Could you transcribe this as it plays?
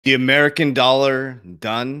The American dollar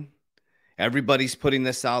done. Everybody's putting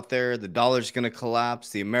this out there. The dollar's going to collapse.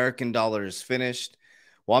 The American dollar is finished.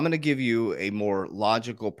 Well, I'm going to give you a more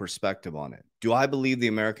logical perspective on it. Do I believe the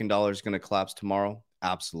American dollar is going to collapse tomorrow?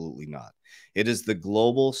 Absolutely not. It is the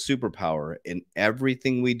global superpower, and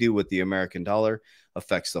everything we do with the American dollar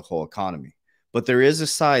affects the whole economy. But there is a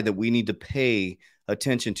side that we need to pay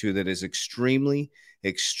attention to that is extremely,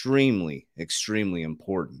 extremely, extremely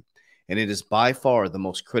important. And it is by far the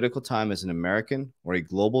most critical time as an American or a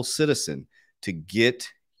global citizen to get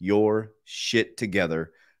your shit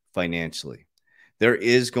together financially. There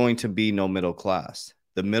is going to be no middle class.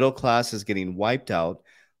 The middle class is getting wiped out,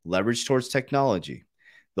 leveraged towards technology.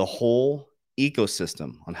 The whole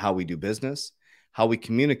ecosystem on how we do business, how we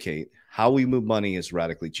communicate, how we move money is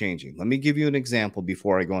radically changing. Let me give you an example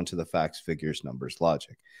before I go into the facts, figures, numbers,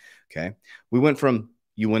 logic. Okay. We went from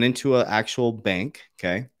you went into an actual bank,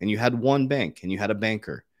 okay, and you had one bank and you had a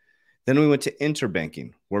banker. Then we went to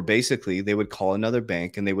interbanking, where basically they would call another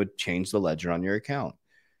bank and they would change the ledger on your account.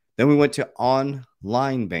 Then we went to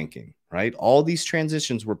online banking, right? All these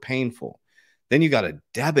transitions were painful. Then you got a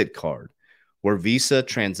debit card where Visa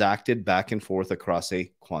transacted back and forth across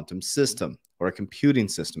a quantum system or a computing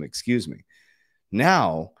system, excuse me.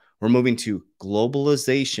 Now we're moving to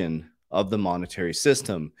globalization of the monetary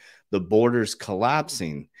system, the borders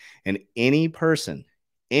collapsing, and any person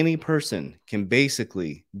can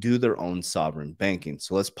basically do their own sovereign banking.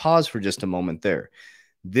 So let's pause for just a moment there.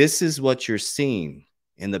 This is what you're seeing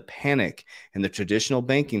in the panic in the traditional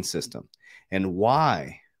banking system, and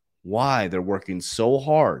why they're working so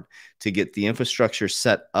hard to get the infrastructure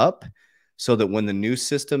set up so that when the new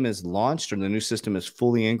system is launched, or the new system is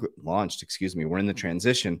fully launched, excuse me, we're in the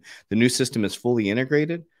transition, the new system is fully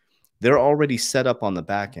integrated, they're already set up on the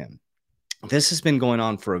back end. This has been going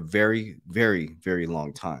on for a very, very, very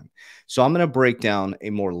long time. So I'm going to break down a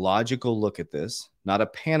more logical look at this, not a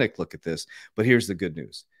panic look at this. But here's the good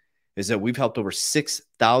news is that we've helped over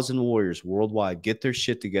 6,000 warriors worldwide get their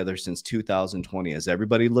shit together since 2020. As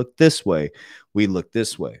everybody looked this way, we look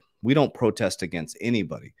this way. We don't protest against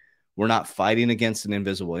anybody. We're not fighting against an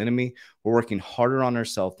invisible enemy. We're working harder on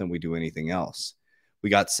ourselves than we do anything else. We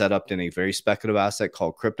got set up in a very speculative asset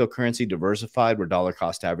called cryptocurrency, diversified. We're dollar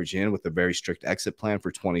cost average in with a very strict exit plan for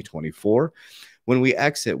 2024. When we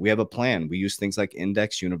exit, we have a plan. We use things like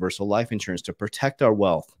index universal life insurance to protect our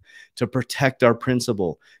wealth, to protect our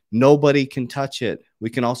principal. Nobody can touch it. We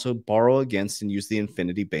can also borrow against and use the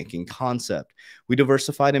infinity banking concept. We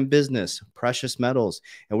diversified in business, precious metals,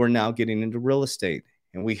 and we're now getting into real estate.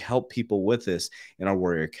 And we help people with this in our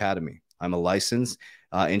Warrior Academy. I'm a licensed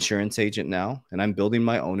insurance agent now, and I'm building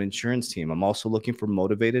my own insurance team. I'm also looking for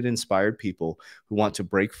motivated, inspired people who want to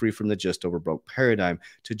break free from the just over broke paradigm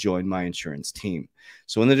to join my insurance team.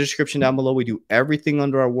 So in the description down below, we do everything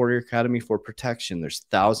under our Warrior Academy for protection. There's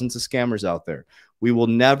thousands of scammers out there. We will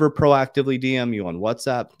never proactively DM you on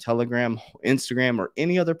WhatsApp, Telegram, Instagram, or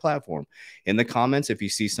any other platform. In the comments, if you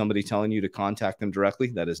see somebody telling you to contact them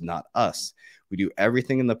directly, that is not us. We do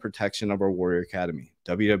everything in the protection of our Warrior Academy,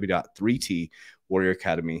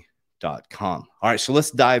 www.3twarrioracademy.com. All right, so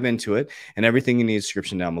let's dive into it, and everything in the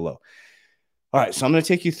description down below. All right, so I'm going to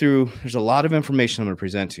take you through, there's a lot of information I'm going to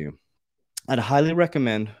present to you. I'd highly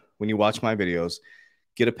recommend when you watch my videos,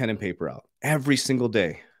 get a pen and paper out. Every single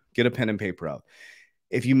day, get a pen and paper out.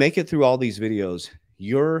 If you make it through all these videos,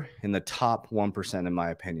 you're in the top 1%, in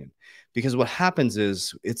my opinion. Because what happens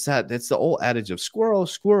is, it's the old adage of squirrel,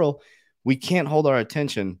 squirrel. We can't hold our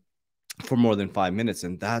attention for more than 5 minutes,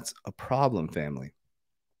 and that's a problem, family.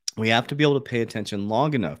 We have to be able to pay attention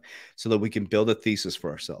long enough so that we can build a thesis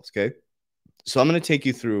for ourselves, okay? So I'm going to take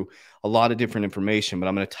you through a lot of different information, but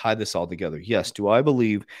I'm going to tie this all together. Yes, do I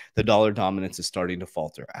believe the dollar dominance is starting to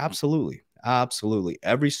falter? Absolutely. Absolutely.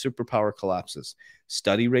 Every superpower collapses.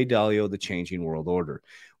 Study Ray Dalio, The Changing World Order.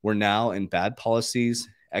 We're now in bad policies,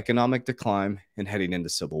 economic decline, and heading into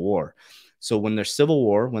civil war. So when there's civil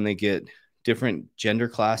war, when they get different gender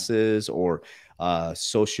classes or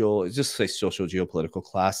social, just say social geopolitical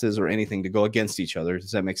classes or anything to go against each other. Does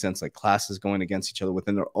that make sense? Like classes going against each other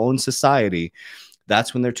within their own society.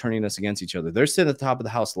 That's when they're turning us against each other. They're sitting at the top of the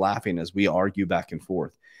house laughing as we argue back and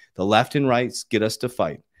forth. The left and rights get us to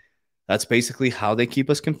fight. That's basically how they keep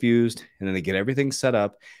us confused. And then they get everything set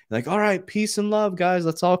up. Like, all right, peace and love, guys.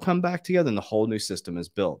 Let's all come back together. And the whole new system is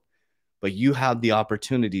built. But you have the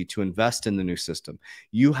opportunity to invest in the new system.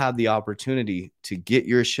 You have the opportunity to get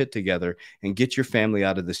your shit together and get your family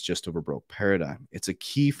out of this just over broke paradigm. It's a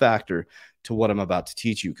key factor to what I'm about to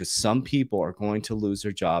teach you, because some people are going to lose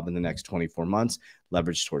their job in the next 24 months,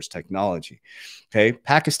 leveraged towards technology. Okay.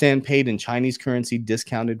 Pakistan paid in Chinese currency,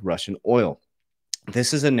 discounted Russian oil.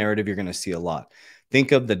 This is a narrative you're going to see a lot.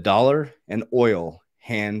 Think of the dollar and oil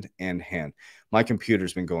hand in hand. My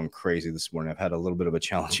computer's been going crazy this morning. I've had a little bit of a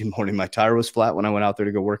challenging morning. My tire was flat when I went out there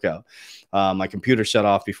to go work out. My computer shut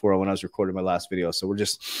off before when I was recording my last video. So we're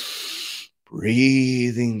just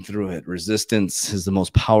breathing through it. Resistance is the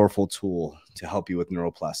most powerful tool to help you with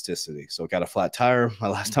neuroplasticity. So I got a flat tire. My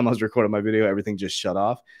last time I was recording my video, everything just shut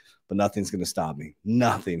off. But nothing's going to stop me.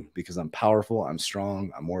 Nothing, because I'm powerful, I'm strong,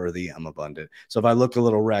 I'm worthy, I'm abundant. So if I look a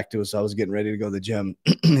little wrecked, it was I was getting ready to go to the gym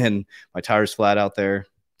and my tire's flat out there.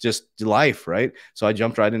 Just life, right? So I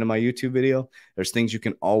jumped right into my YouTube video. There's things you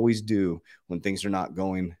can always do when things are not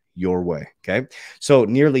going your way, okay? So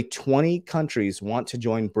nearly 20 countries want to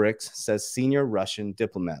join BRICS, says senior Russian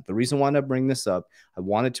diplomat. The reason why I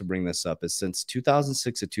wanted to bring this up is since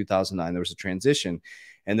 2006 to 2009, there was a transition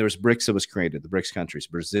and there was BRICS that was created, the BRICS countries,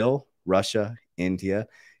 Brazil, Russia, India,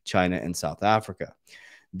 China, and South Africa.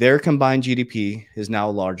 Their combined GDP is now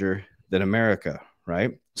larger than America,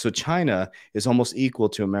 right? So China is almost equal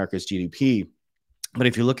to America's GDP. But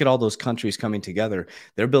if you look at all those countries coming together,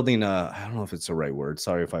 they're building I don't know if it's the right word.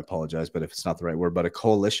 Sorry if I apologize, but if it's not the right word, but a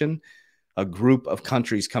coalition, a group of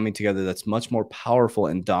countries coming together that's much more powerful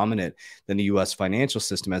and dominant than the US financial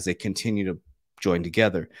system as they continue to join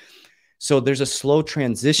together. So there's a slow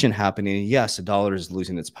transition happening. Yes, the dollar is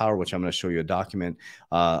losing its power, which I'm going to show you a document,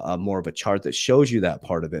 more of a chart that shows you that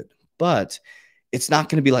part of it. But it's not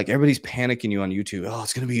going to be like everybody's panicking you on YouTube. Oh,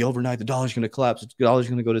 it's going to be overnight. The dollar's going to collapse. The dollar's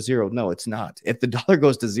going to go to zero. No, it's not. If the dollar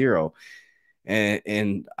goes to zero,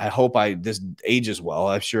 and I hope this ages well,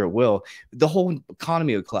 I'm sure it will, the whole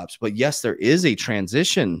economy will collapse. But yes, there is a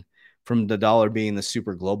transition from the dollar being the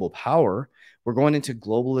super global power. We're going into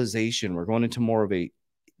globalization. We're going into more of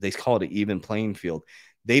they call it an even playing field.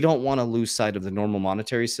 They don't want to lose sight of the normal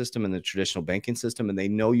monetary system and the traditional banking system, and they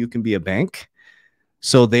know you can be a bank.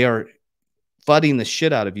 So they are flooding the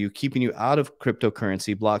shit out of you, keeping you out of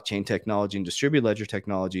cryptocurrency, blockchain technology, and distributed ledger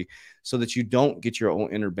technology so that you don't get your own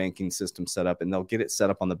interbanking system set up, and they'll get it set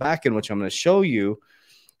up on the back end, which I'm going to show you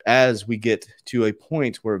as we get to a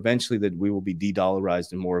point where eventually that we will be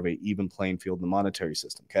de-dollarized and more of an even playing field in the monetary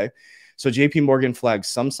system, okay? So JP Morgan flags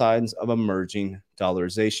some signs of emerging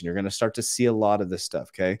dollarization. You're going to start to see a lot of this stuff,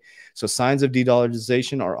 okay? So signs of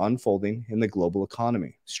de-dollarization are unfolding in the global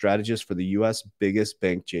economy. Strategists for the U.S. biggest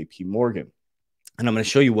bank, JP Morgan. And I'm going to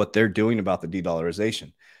show you what they're doing about the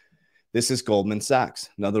de-dollarization. This is Goldman Sachs,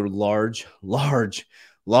 another large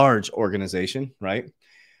organization, right?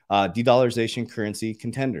 De-dollarization currency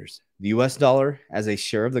contenders. The U.S. dollar as a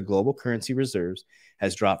share of the global currency reserves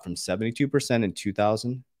has dropped from 72% in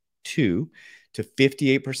 2002 to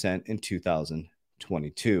 58% in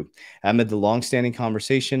 2022, amid the longstanding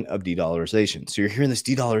conversation of de-dollarization. So you're hearing this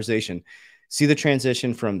de-dollarization. See the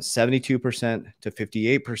transition from 72% to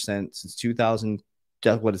 58% since 2000.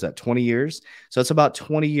 What is that? 20 years. So it's about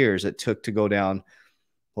 20 years it took to go down.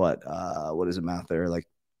 What is the math there? Like,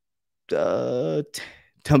 that's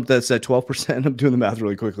at 12%. I'm doing the math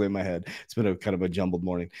really quickly in my head. It's been a kind of a jumbled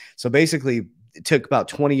morning. So basically, it took about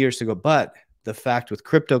 20 years to go. But the fact with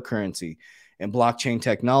cryptocurrency and blockchain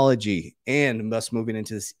technology and us moving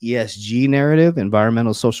into this ESG narrative,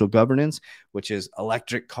 environmental social governance, which is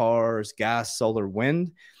electric cars, gas, solar,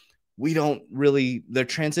 wind, we don't really, they're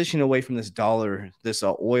transitioning away from this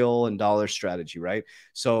oil and dollar strategy, right?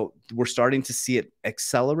 So we're starting to see it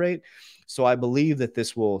accelerate. So I believe that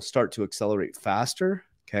this will start to accelerate faster,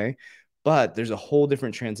 okay? But there's a whole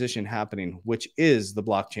different transition happening, which is the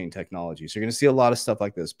blockchain technology. So you're going to see a lot of stuff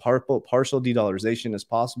like this. Partial de-dollarization is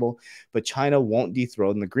possible, but China won't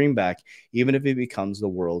dethrone the greenback, even if it becomes the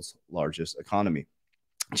world's largest economy.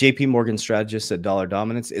 JP Morgan strategist said dollar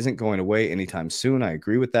dominance isn't going away anytime soon. I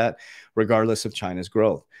agree with that, regardless of China's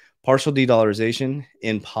growth. Partial de-dollarization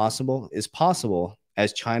is possible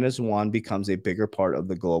as China's yuan becomes a bigger part of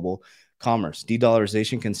the global commerce.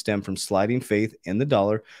 De-dollarization can stem from sliding faith in the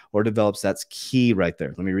dollar or develops. That's key right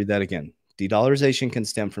there. Let me read that again. De-dollarization can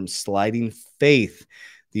stem from sliding faith.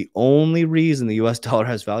 The only reason the US dollar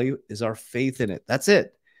has value is our faith in it. That's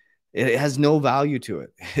it. It has no value to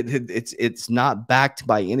it. It's not backed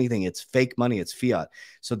by anything. It's fake money. It's fiat.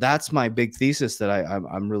 So that's my big thesis that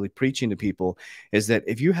I'm really preaching to people is that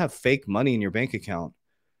if you have fake money in your bank account,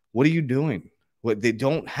 what are you doing? They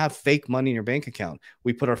don't have fake money in your bank account.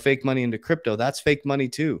 We put our fake money into crypto. That's fake money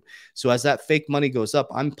too. So as that fake money goes up,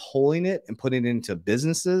 I'm pulling it and putting it into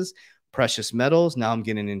businesses, precious metals. Now I'm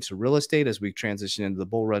getting into real estate as we transition into the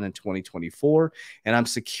bull run in 2024. And I'm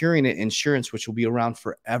securing it insurance, which will be around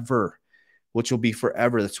forever,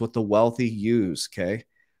 That's what the wealthy use, okay?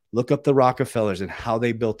 Look up the Rockefellers and how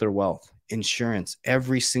they built their wealth. Insurance.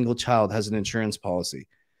 Every single child has an insurance policy.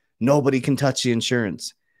 Nobody can touch the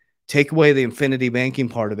insurance. Take away the infinity banking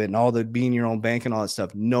part of it and all the being your own bank and all that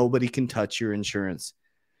stuff. Nobody can touch your insurance.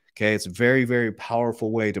 Okay, it's a very, very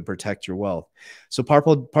powerful way to protect your wealth. So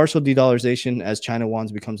partial de-dollarization as China yuan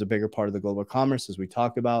becomes a bigger part of the global commerce, as we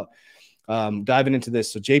talked about. Diving into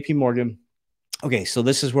this. So JP Morgan. Okay, so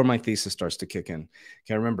this is where my thesis starts to kick in.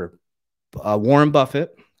 Okay, remember Warren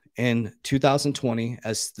Buffett in 2020,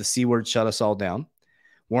 as the C word shut us all down.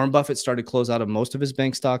 Warren Buffett started to close out of most of his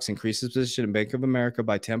bank stocks, increased his position in Bank of America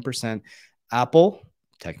by 10%. Apple,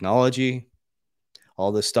 technology,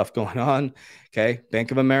 all this stuff going on. Okay.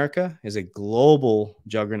 Bank of America is a global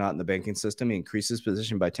juggernaut in the banking system. He increased his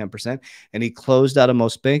position by 10%, and he closed out of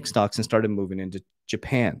most bank stocks and started moving into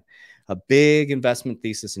Japan. A big investment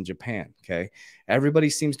thesis in Japan. Okay. Everybody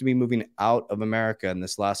seems to be moving out of America in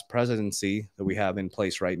this last presidency that we have in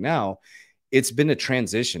place right now. It's been a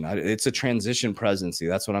transition. It's a transition presidency.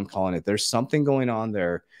 That's what I'm calling it. There's something going on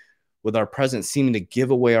there with our president seeming to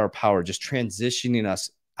give away our power, just transitioning us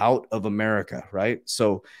out of America, right?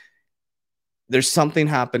 So there's something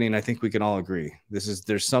happening. I think we can all agree.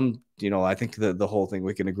 There's some, I think the whole thing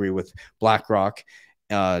we can agree with BlackRock,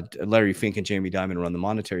 Larry Fink and Jamie Dimon run the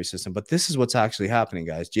monetary system, but this is what's actually happening,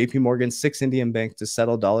 guys. JP Morgan, 6 Indian banks to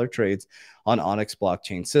settle dollar trades on Onyx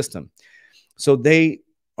blockchain system. So they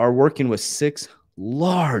are working with 6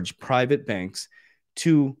 large private banks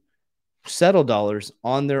to settle dollars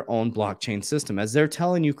on their own blockchain system, as they're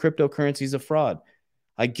telling you cryptocurrency is a fraud.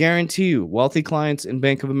 I guarantee you, wealthy clients in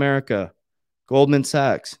Bank of America, Goldman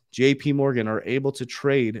Sachs, JP Morgan are able to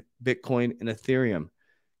trade Bitcoin and Ethereum.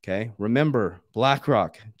 Okay. Remember,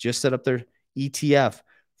 BlackRock just set up their ETF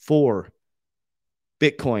for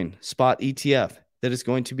Bitcoin, spot ETF, that is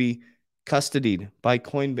going to be custodied by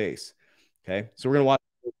Coinbase. Okay. So we're going to watch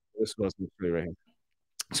this right here.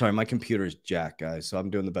 Sorry, my computer is jacked, guys. So I'm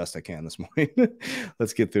doing the best I can this morning.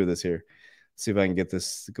 Let's get through this here. Let's see if I can get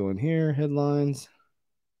this going here. Headlines.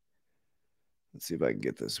 Let's see if I can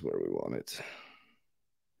get this where we want it.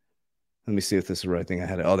 Let me see if this is the right thing I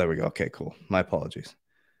had. Oh, there we go. Okay, cool. My apologies.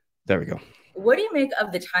 There we go. What do you make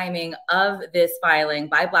of the timing of this filing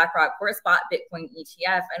by BlackRock for a spot Bitcoin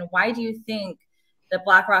ETF? And why do you think that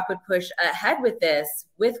BlackRock would push ahead with this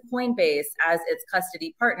with Coinbase as its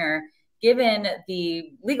custody partner, given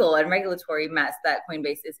the legal and regulatory mess that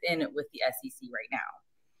Coinbase is in with the SEC right now?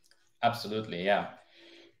 Absolutely, yeah.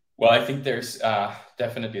 Well, I think there's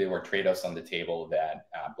definitely there were trade-offs on the table that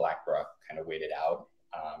BlackRock kind of waited out.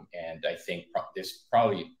 And I think there's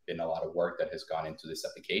probably been a lot of work that has gone into this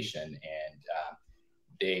application. And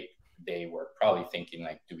they were probably thinking,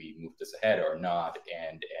 like, do we move this ahead or not?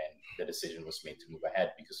 And the decision was made to move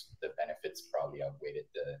ahead because the benefits probably outweighed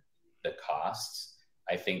the costs.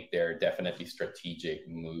 I think there are definitely strategic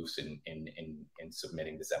moves in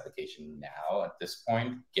submitting this application now at this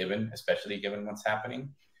point, especially given what's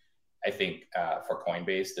happening. I think for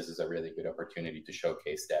Coinbase, this is a really good opportunity to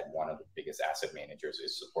showcase that one of the biggest asset managers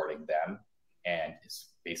is supporting them and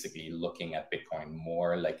is basically looking at Bitcoin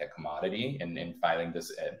more like a commodity and filing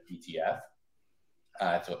this ETF.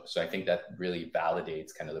 So I think that really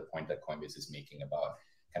validates kind of the point that Coinbase is making about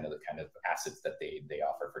kind of the kind of assets that they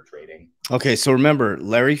offer for trading. Okay, so remember,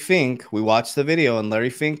 Larry Fink, we watched the video and Larry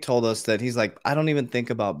Fink told us that he's like, I don't even think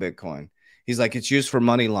about Bitcoin. He's like, it's used for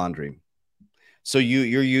money laundering. So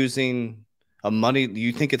you're using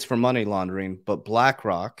you think it's for money laundering, but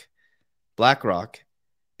BlackRock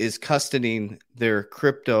is custodying their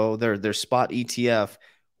crypto, their spot ETF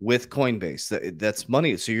with Coinbase. That's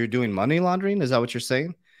money. So you're doing money laundering? Is that what you're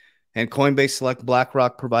saying? And Coinbase Select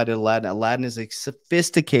BlackRock provided Aladdin. Aladdin is a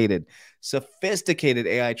sophisticated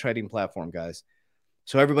AI trading platform, guys.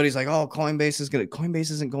 So everybody's like, oh, Coinbase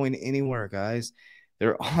isn't going anywhere, guys.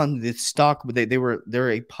 They're on the stock. They're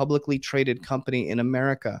a publicly traded company in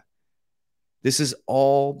America. This is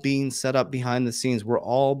all being set up behind the scenes. We're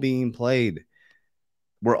all being played.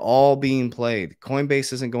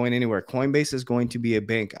 Coinbase isn't going anywhere. Coinbase is going to be a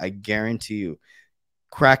bank, I guarantee you.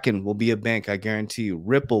 Kraken will be a bank, I guarantee you.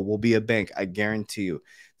 Ripple will be a bank, I guarantee you.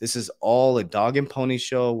 This is all a dog and pony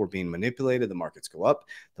show. We're being manipulated. The markets go up,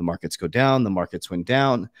 the markets go down, the markets went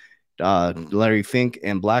down. Larry Fink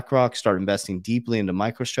and BlackRock start investing deeply into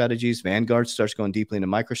MicroStrategies. Vanguard starts going deeply into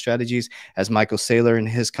MicroStrategies as Michael Saylor and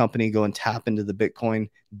his company go and tap into the Bitcoin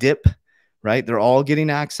dip, right? They're all getting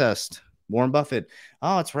accessed. Warren Buffett,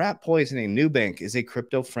 oh, it's rat poisoning. Nubank is a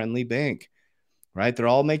crypto-friendly bank, right? They're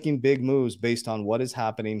all making big moves based on what is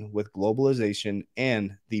happening with globalization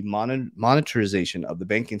and the monetization of the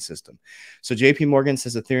banking system. So JP Morgan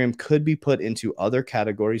says Ethereum could be put into other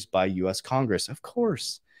categories by U.S. Congress. Of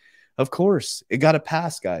course. Of course, it got to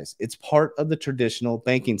pass, guys. It's part of the traditional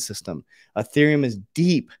banking system. Ethereum is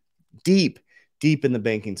deep deep in the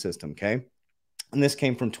banking system. Okay. And this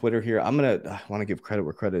came from Twitter here. I want to give credit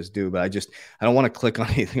where credit is due, but I don't want to click on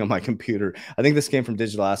anything on my computer. I think this came from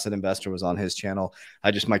Digital Asset Investor, was on his channel.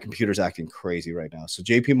 My computer's acting crazy right now. So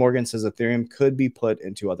JP Morgan says Ethereum could be put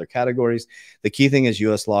into other categories. The key thing is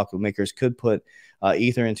US lawmakers could put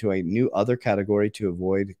Ether into a new other category to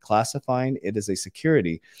avoid classifying it as a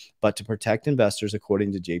security, but to protect investors,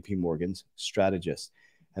 according to JP Morgan's strategist.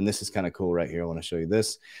 And this is kind of cool right here. I want to show you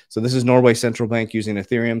this. So this is Norway Central Bank using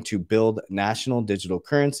Ethereum to build national digital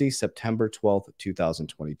currency, September 12th,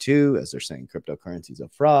 2022, as they're saying cryptocurrency is a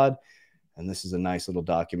fraud. And this is a nice little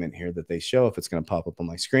document here that they show. If it's going to pop up on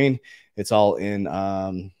my screen, it's all in,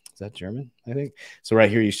 is that German, I think? So right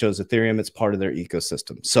here, he shows Ethereum. It's part of their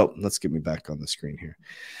ecosystem. So let's get me back on the screen here.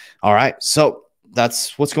 All right. So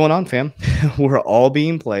that's what's going on, fam. We're all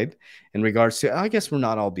being played. In regards to, I guess we're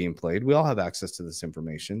not all being played. We all have access to this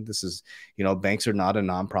information. This is, banks are not a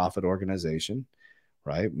nonprofit organization,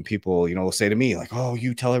 right? And people, will say to me like, oh,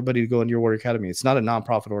 you tell everybody to go into your Warrior Academy. It's not a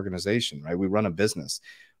nonprofit organization, right? We run a business.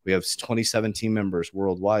 We have 27 team members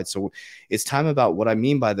worldwide. So it's time about what I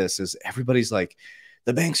mean by this is everybody's like,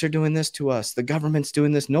 the banks are doing this to us. The government's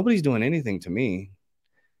doing this. Nobody's doing anything to me.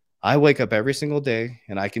 I wake up every single day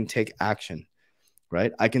and I can take action,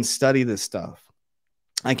 right? I can study this stuff.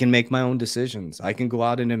 I can make my own decisions. I can go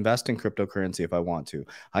out and invest in cryptocurrency if I want to.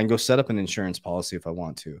 I can go set up an insurance policy if I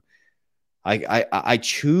want to. I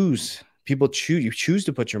choose. People choose. You choose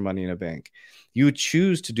to put your money in a bank. You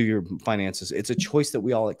choose to do your finances. It's a choice that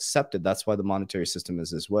we all accepted. That's why the monetary system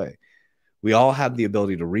is this way. We all have the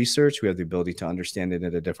ability to research. We have the ability to understand it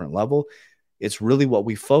at a different level. It's really what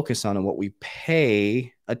we focus on and what we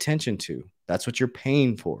pay attention to. That's what you're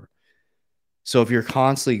paying for. So if you're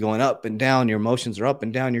constantly going up and down, your emotions are up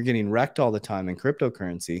and down, you're getting wrecked all the time in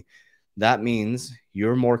cryptocurrency, that means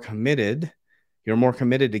you're more committed. You're more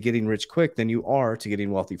committed to getting rich quick than you are to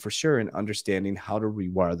getting wealthy for sure, and understanding how to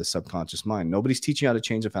rewire the subconscious mind. Nobody's teaching you how to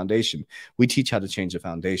change a foundation. We teach how to change a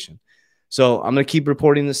foundation. So I'm going to keep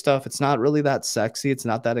reporting this stuff. It's not really that sexy. It's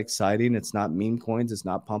not that exciting. It's not meme coins. It's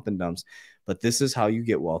not pump and dumps. But this is how you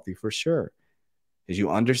get wealthy for sure. As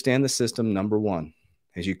you understand the system, number one.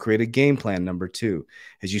 As you create a game plan, number two.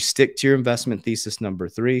 As you stick to your investment thesis, number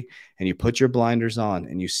three. And you put your blinders on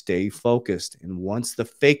and you stay focused. And once the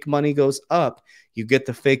fake money goes up, you get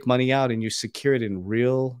the fake money out and you secure it in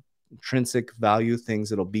real intrinsic value things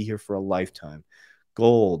that'll be here for a lifetime.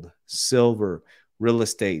 Gold, silver, real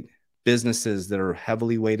estate, businesses that are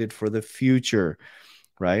heavily weighted for the future,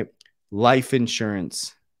 right? Life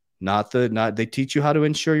insurance. They teach you how to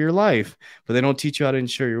insure your life, but they don't teach you how to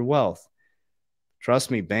insure your wealth.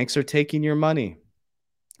 Trust me, banks are taking your money.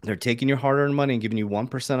 They're taking your hard-earned money and giving you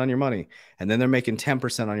 1% on your money. And then they're making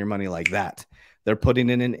 10% on your money like that. They're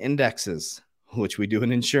putting it in indexes, which we do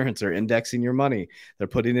in insurance. They're indexing your money. They're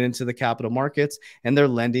putting it into the capital markets, and they're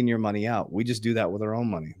lending your money out. We just do that with our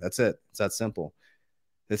own money. That's it. It's that simple.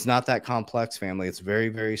 It's not that complex, family. It's very,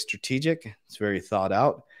 very strategic. It's very thought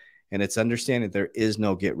out. And it's understanding there is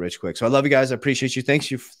no get rich quick. So I love you guys. I appreciate you.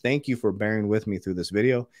 Thank you for bearing with me through this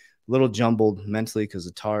video. A little jumbled mentally because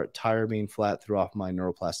the tire being flat threw off my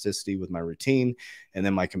neuroplasticity with my routine. And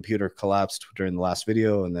then my computer collapsed during the last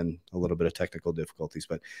video, and then a little bit of technical difficulties.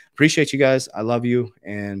 But appreciate you guys. I love you.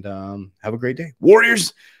 And have a great day.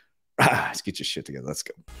 Warriors, let's get your shit together. Let's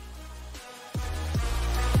go.